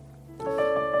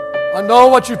I know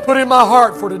what you put in my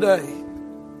heart for today.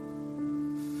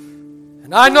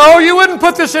 And I know you wouldn't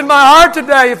put this in my heart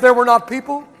today if there were not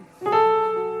people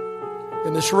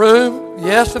in this room,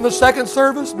 yes, in the second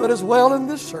service, but as well in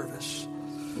this service,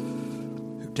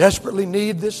 who desperately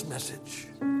need this message.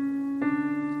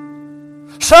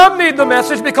 Some need the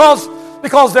message because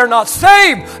they're not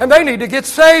saved, and they need to get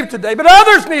saved today. But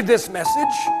others need this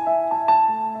message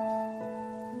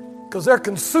because they're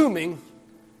consuming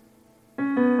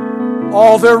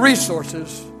all their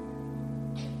resources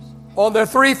on their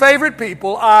three favorite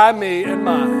people, I, me, and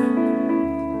mine.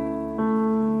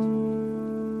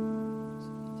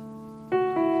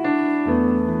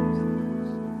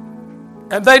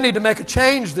 And they need to make a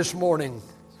change this morning.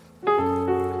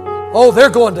 Oh, they're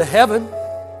going to heaven.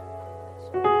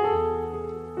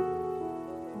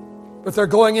 But they're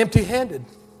going empty-handed.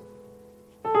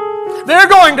 They're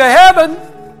going to heaven,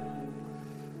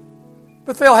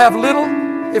 but they'll have little,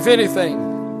 if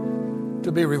anything,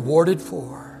 to be rewarded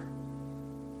for.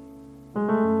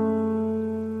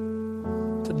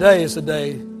 Today is the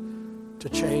day to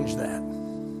change that.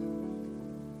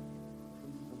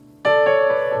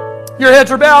 Your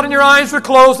heads are bowed and your eyes are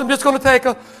closed. I'm just going to take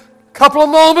a couple of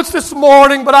moments this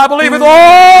morning, but I believe with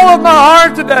all of my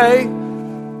heart today,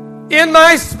 in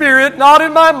my spirit, not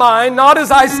in my mind, not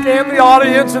as I scan the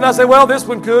audience and I say, well, this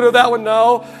one could or that one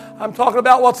no. I'm talking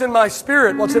about what's in my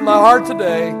spirit, what's in my heart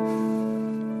today.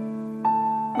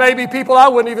 Maybe people I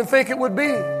wouldn't even think it would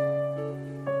be.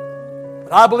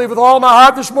 But I believe with all my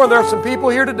heart this morning, there are some people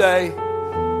here today.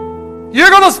 You're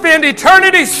going to spend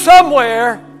eternity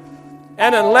somewhere,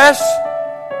 and unless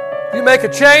you make a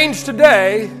change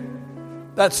today,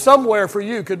 that somewhere for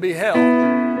you could be hell.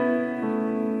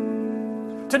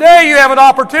 Today you have an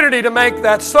opportunity to make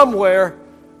that somewhere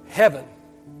heaven.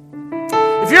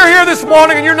 If you're here this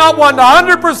morning and you're not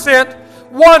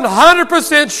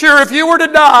 100% sure if you were to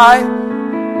die,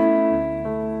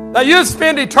 Now you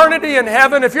spend eternity in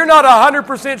heaven. If you're not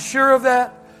 100% sure of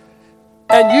that,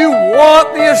 and you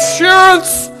want the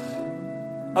assurance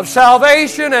of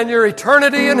salvation and your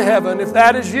eternity in heaven, if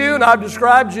that is you and I've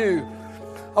described you,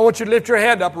 I want you to lift your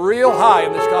hand up real high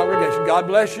in this congregation. God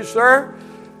bless you, sir.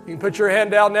 You can put your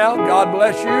hand down now. God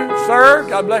bless you, sir.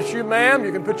 God bless you, ma'am.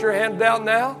 You can put your hand down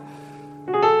now.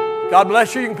 God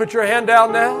bless you. You can put your hand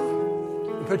down now.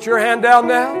 You can put your hand down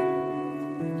now.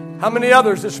 How many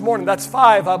others this morning? That's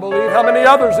 5, I believe. How many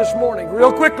others this morning?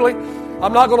 Real quickly.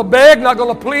 I'm not going to beg, not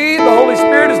going to plead. The Holy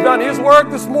Spirit has done His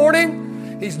work this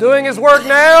morning. He's doing His work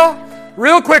now.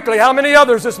 Real quickly, how many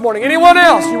others this morning? Anyone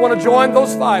else you want to join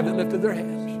those 5 that lifted their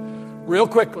hands? Real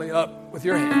quickly, up with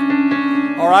your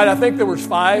hand. All right, I think there was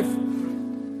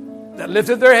 5 that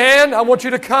lifted their hand. I want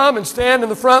you to come and stand in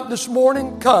the front this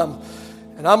morning. Come.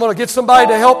 And I'm going to get somebody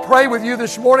to help pray with you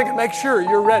this morning and make sure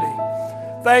you're ready.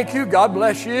 Thank you. God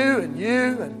bless you and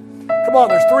you. And come on,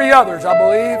 there's 3 others, I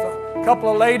believe. A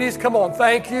couple of ladies. Come on,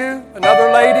 thank you.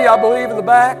 Another lady, I believe, in the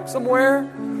back somewhere.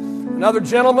 Another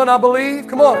gentleman, I believe.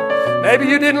 Come on. Maybe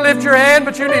you didn't lift your hand,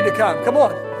 but you need to come. Come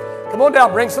on. Come on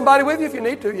down. Bring somebody with you if you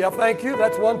need to. Yeah, thank you.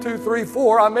 That's 1, 2, 3,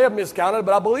 4. I may have miscounted,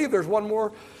 but I believe there's one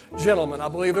more gentleman. I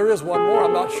believe there is one more.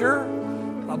 I'm not sure.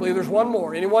 I believe there's one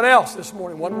more. Anyone else this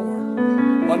morning? One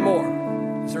more. One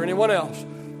more. Is there anyone else?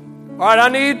 All right,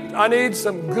 I need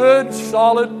some good,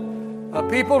 solid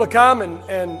people to come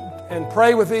and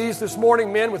pray with these this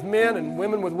morning, men with men and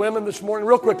women with women this morning.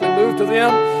 Real quickly, move to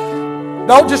them.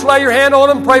 Don't just lay your hand on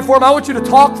them, pray for them. I want you to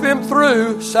talk them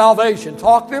through salvation.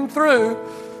 Talk them through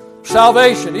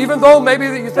salvation. Even though maybe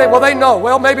you think, well, they know.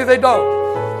 Well, maybe they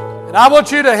don't. And I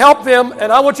want you to help them,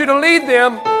 and I want you to lead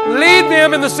them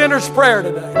in the sinner's prayer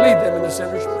today. Lead them in the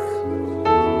sinner's prayer.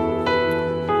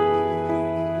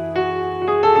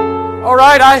 All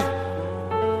right,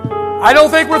 I don't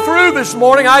think we're through this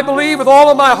morning. I believe with all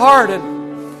of my heart.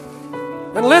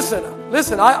 And listen,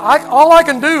 all I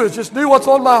can do is just do what's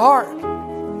on my heart.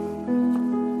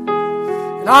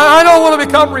 And I don't want to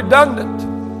become redundant.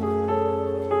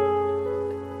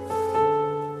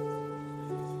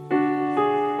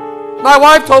 My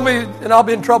wife told me, and I'll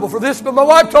be in trouble for this, but my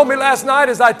wife told me last night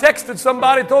as I texted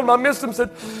somebody, told them I missed them, said,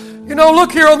 you know,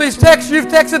 look here on these texts, you've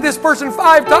texted this person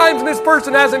 5 times and this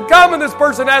person hasn't come and this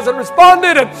person hasn't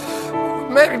responded and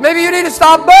maybe you need to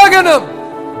stop bugging them.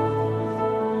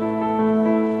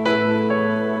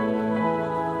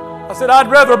 I said, I'd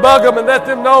rather bug them and let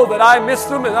them know that I missed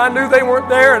them and I knew they weren't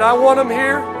there and I want them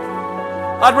here.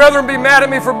 I'd rather them be mad at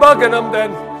me for bugging them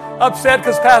than upset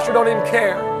because Pastor don't even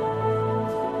care.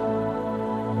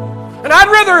 And I'd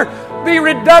rather be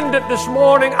redundant this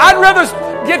morning. I'd rather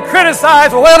get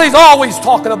criticized. Well, he's always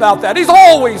talking about that. He's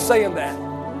always saying that.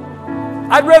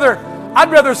 I'd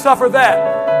rather suffer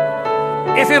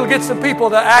that if it'll get some people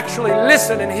to actually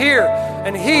listen and hear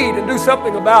and heed and do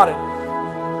something about it.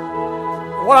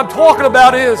 What I'm talking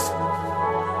about is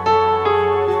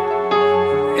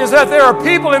that there are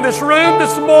people in this room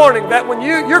this morning that when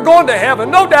you're going to heaven,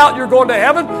 no doubt you're going to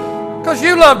heaven because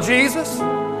you love Jesus.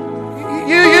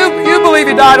 You believe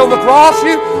He died on the cross.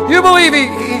 You believe He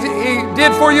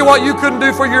did for you what you couldn't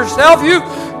do for yourself. You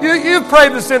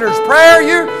prayed the sinner's prayer.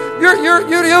 You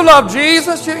love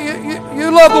Jesus.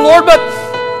 You love the Lord,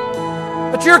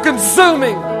 but you're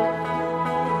consuming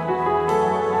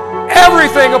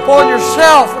everything upon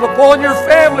yourself and upon your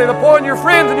family and upon your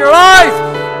friends and your life.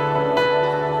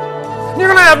 You're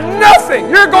going to have nothing.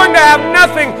 You're going to have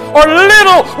nothing or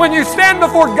little when you stand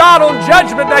before God on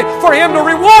Judgment Day for Him to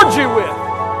reward you with.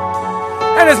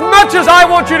 And as much as I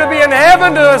want you to be in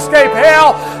heaven to escape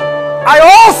hell, I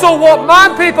also want my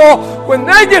people, when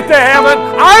they get to heaven,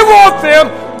 I want them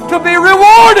to be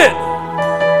rewarded.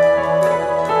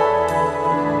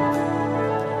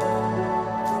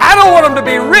 I don't want them to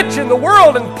be rich in the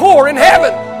world and poor in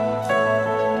heaven.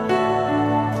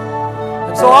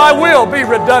 And so I will be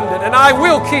redundant, and I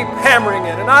will keep hammering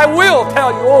it, and I will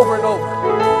tell you over and over.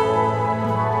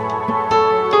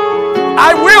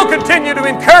 I will continue to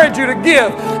encourage you to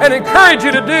give and encourage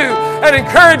you to do and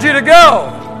encourage you to go.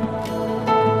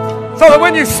 So that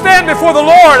when you stand before the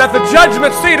Lord at the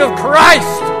judgment seat of Christ,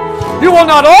 you will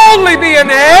not only be in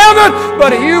heaven,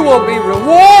 but you will be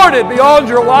rewarded beyond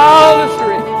your wildest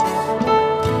dreams.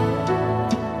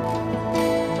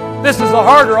 This is a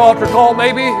harder altar call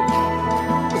maybe,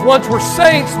 because once we're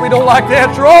saints, we don't like to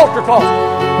answer altar calls.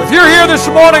 But if you're here this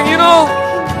morning, you know,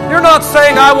 you're not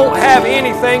saying I won't have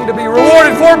anything to be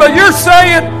rewarded for, but you're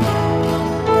saying,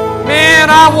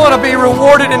 man, I want to be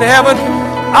rewarded in heaven.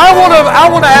 I want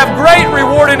to have great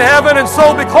reward in heaven, and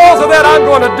so because of that, I'm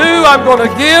going to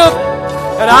give,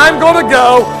 and I'm going to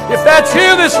go. If that's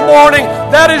you this morning,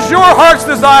 that is your heart's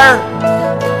desire,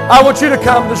 I want you to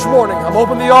come this morning. I'm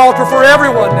opening the altar for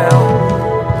everyone now.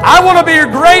 I want to be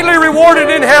greatly rewarded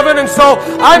in heaven, and so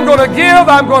I'm going to give,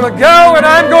 I'm going to go, and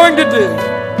I'm going to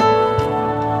do.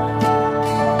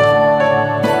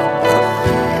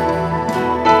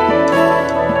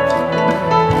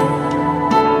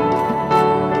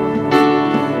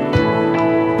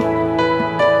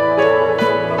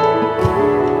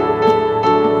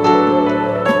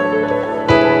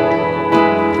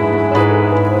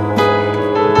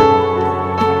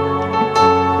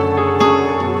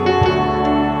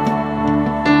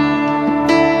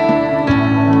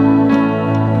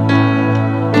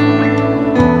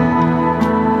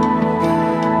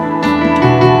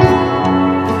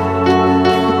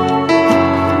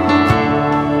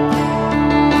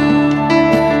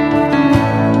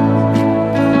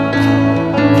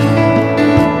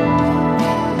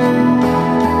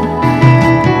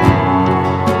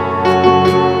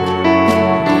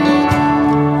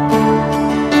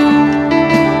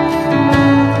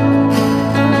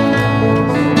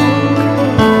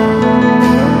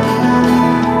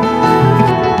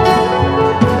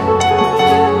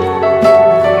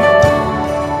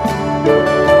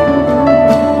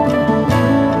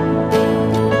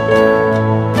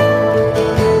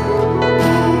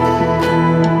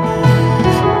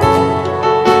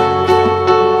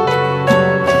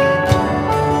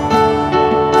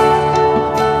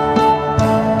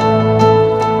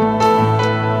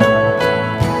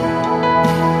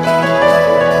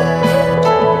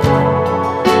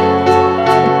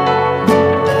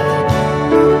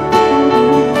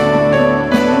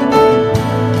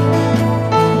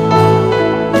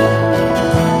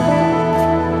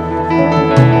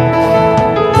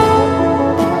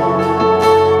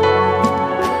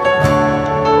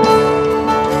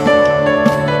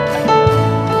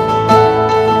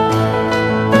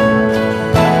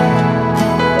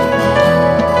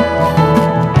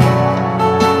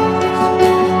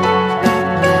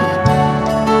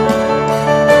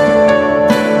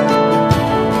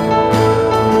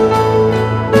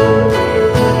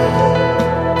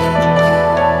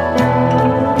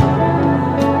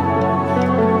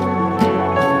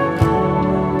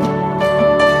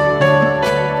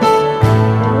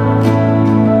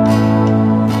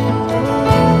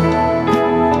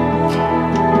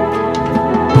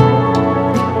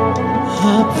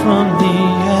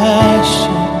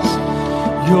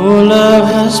 Your love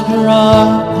has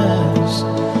brought us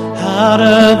out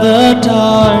of the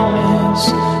darkness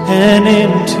and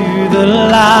into the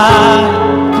light,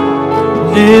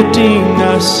 lifting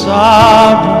our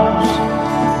sorrows,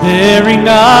 bearing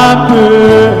our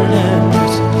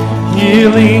burdens,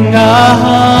 healing our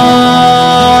hearts.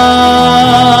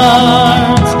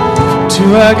 To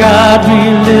our God we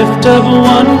lift up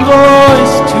one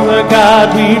voice, to our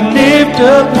God we lift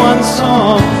up one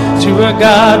song, to our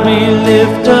God we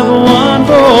lift up one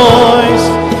voice,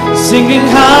 singing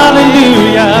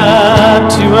hallelujah.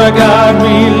 To our God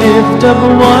we lift up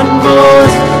one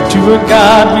voice, to our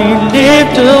God we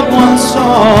lift up one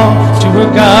song, to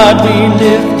our God we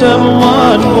lift up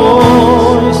one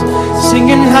voice,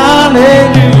 singing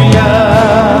hallelujah.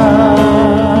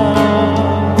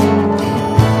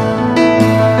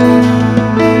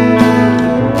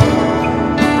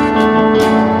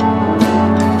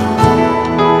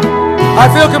 I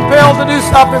feel compelled to do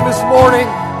something this morning.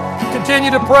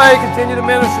 Continue to pray, continue to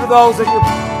minister to those that you're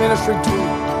ministering to.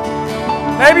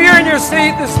 Maybe you're in your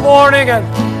seat this morning and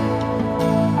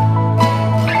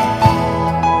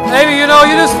maybe you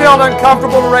just felt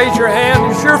uncomfortable to raise your hand.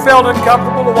 You sure felt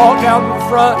uncomfortable to walk down to the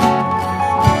front.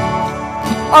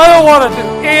 I don't want to do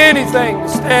anything to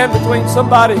stand between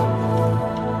somebody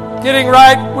getting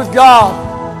right with God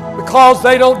because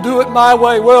they don't do it my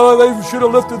way. Well, they should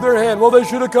have lifted their hand. Well, they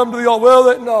should have come to the altar.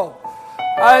 Well, no.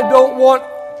 I don't want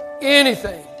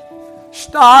anything.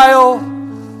 Style,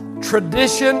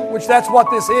 tradition, which that's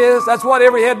what this is. That's what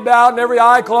every head bowed and every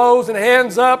eye closed and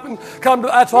hands up and come to.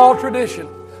 That's all tradition.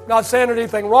 I'm not saying there's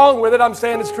anything wrong with it. I'm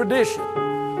saying it's tradition.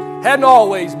 Hadn't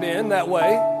always been that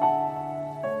way.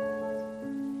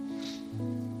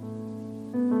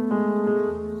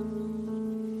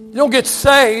 You don't get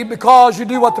saved because you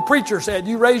do what the preacher said.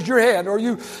 You raised your hand, or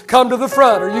you come to the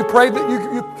front, or you pray. That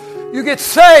you get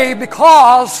saved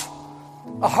because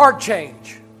a heart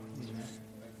change.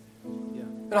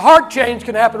 And a heart change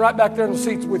can happen right back there in the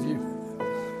seats with you.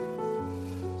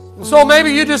 And so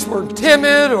maybe you just were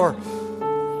timid or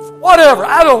whatever.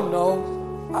 I don't know.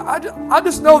 I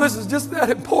just know this is just that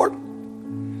important.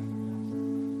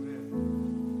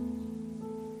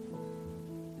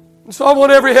 And so I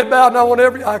want every head bowed and I want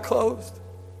every eye closed.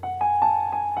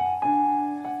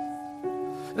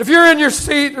 If you're in your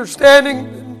seat or standing,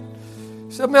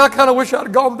 you said, man, I kind of wish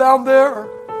I'd gone down there.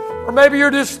 Or maybe you're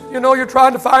just, you're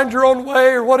trying to find your own way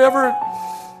or whatever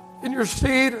in your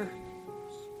seat, or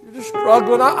you're just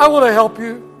struggling. I want to help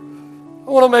you. I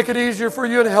want to make it easier for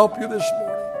you and help you this morning.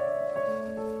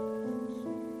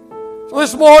 So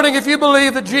this morning, if you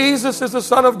believe that Jesus is the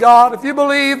Son of God, if you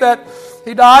believe that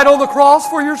He died on the cross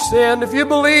for your sin, if you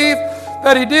believe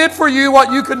that He did for you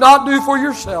what you could not do for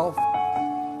yourself,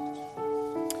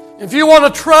 if you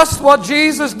want to trust what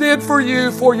Jesus did for you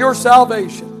for your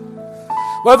salvation,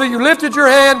 whether you lifted your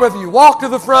hand, whether you walked to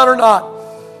the front or not,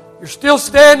 you're still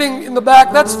standing in the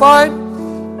back, that's fine.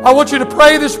 I want you to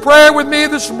pray this prayer with me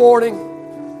this morning.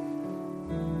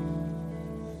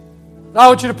 And I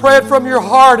want you to pray it from your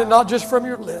heart and not just from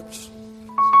your lips.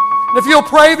 And if you'll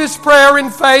pray this prayer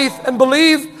in faith and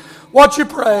believe what you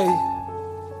pray,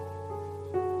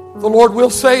 the Lord will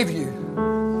save you.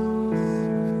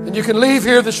 And you can leave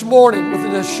here this morning with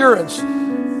an assurance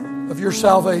of your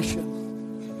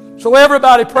salvation. So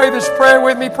everybody, pray this prayer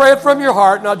with me. Pray it from your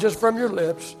heart, not just from your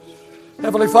lips.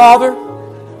 Heavenly Father,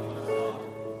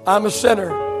 I'm a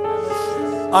sinner.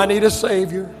 I need a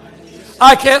Savior.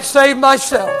 I can't save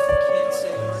myself.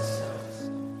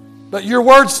 But your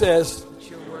word says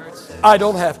I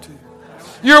don't have to.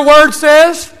 Your word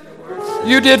says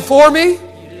you did for me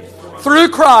through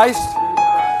Christ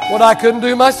what I couldn't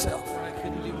do myself.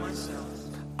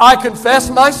 I confess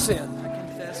my sin.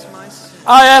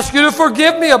 I ask you to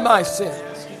forgive me of my sin.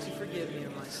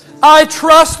 I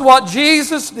trust what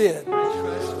Jesus did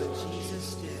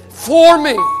for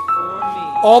me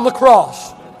on the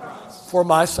cross for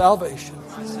my salvation.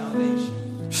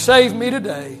 Save me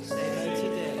today.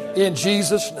 In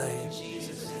Jesus' name.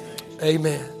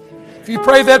 Amen. If you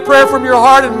prayed that prayer from your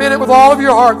heart and meant it with all of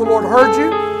your heart, the Lord heard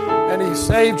you and He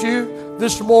saved you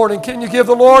this morning. Can you give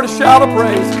the Lord a shout of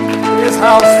praise in His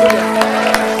house today?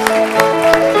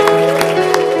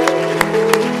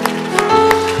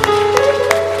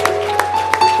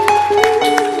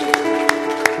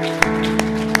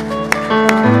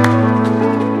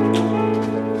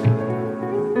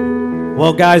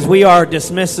 Well, guys, we are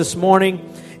dismissed this morning.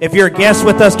 If you're a guest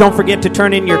with us, don't forget to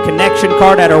turn in your connection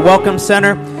card at our Welcome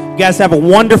Center. You guys have a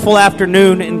wonderful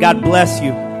afternoon, and God bless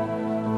you.